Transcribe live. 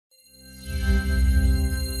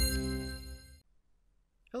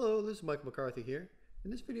Hello, this is Michael McCarthy here.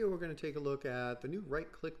 In this video we're going to take a look at the new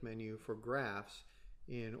right-click menu for graphs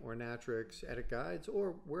in Ornatrix Edit Guides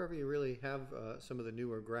or wherever you really have some of the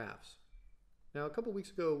newer graphs. Now a couple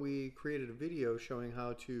weeks ago we created a video showing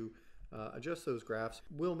how to adjust those graphs.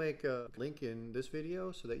 We'll make a link in this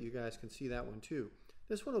video so that you guys can see that one too.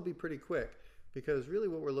 This one will be pretty quick because really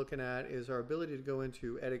what we're looking at is our ability to go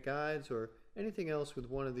into Edit Guides or anything else with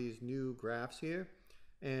one of these new graphs here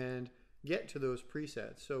and get to those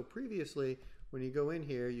presets. So previously when you go in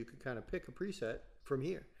here you could kind of pick a preset from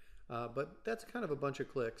here, but that's kind of a bunch of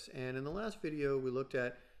clicks. And in the last video we looked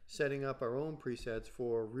at setting up our own presets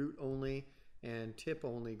for root only and tip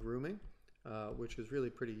only grooming, which is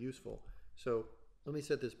really pretty useful. So let me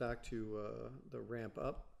set this back to the ramp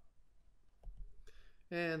up,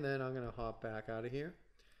 and then I'm going to hop back out of here.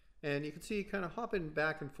 And you can see kind of hopping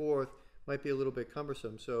back and forth might be a little bit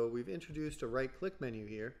cumbersome, so we've introduced a right click menu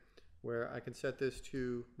here where I can set this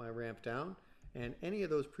to my ramp down, and any of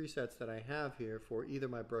those presets that I have here for either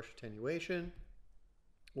my brush attenuation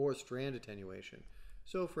or strand attenuation.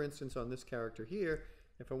 So for instance on this character here,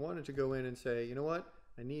 if I wanted to go in and say, you know what,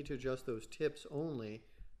 I need to adjust those tips only,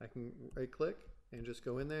 I can right click and just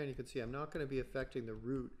go in there, and you can see I'm not going to be affecting the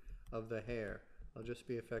root of the hair. I'll just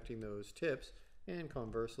be affecting those tips, and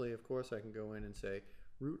conversely of course I can go in and say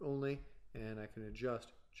root only, and I can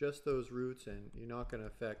adjust just those roots, and you're not going to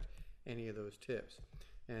affect any of those tips.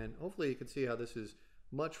 And hopefully you can see how this is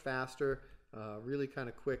much faster, really kind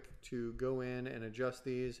of quick to go in and adjust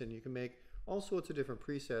these, and you can make all sorts of different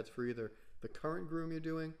presets for either the current groom you're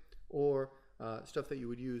doing or stuff that you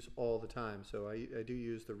would use all the time. So I do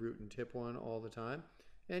use the root and tip one all the time,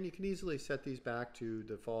 and you can easily set these back to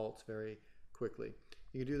defaults very quickly.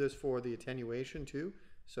 You can do this for the attenuation too,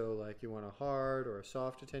 so like you want a hard or a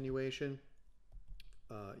soft attenuation,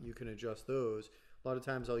 you can adjust those. A lot of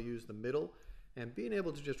times I'll use the middle, and being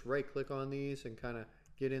able to just right click on these and kind of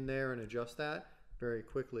get in there and adjust that very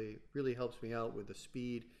quickly really helps me out with the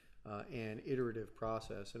speed and iterative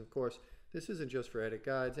process. And of course this isn't just for edit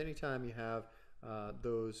guides. Anytime you have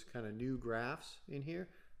those kind of new graphs in here,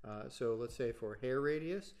 so let's say for hair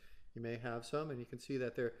radius you may have some, and you can see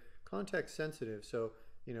that they're context sensitive. So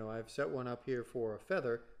you know, I've set one up here for a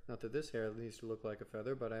feather, not that this hair needs to look like a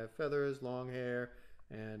feather, but I have feathers, long hair,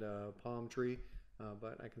 and palm tree,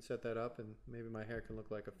 but I can set that up and maybe my hair can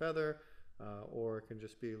look like a feather, or it can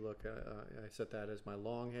just be I set that as my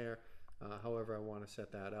long hair, however I want to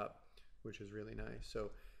set that up, which is really nice.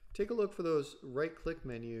 So take a look for those right click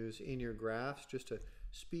menus in your graphs just to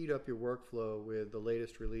speed up your workflow with the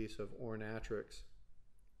latest release of Ornatrix.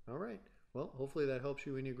 Alright, well hopefully that helps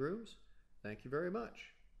you in your grooves. Thank you very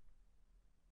much.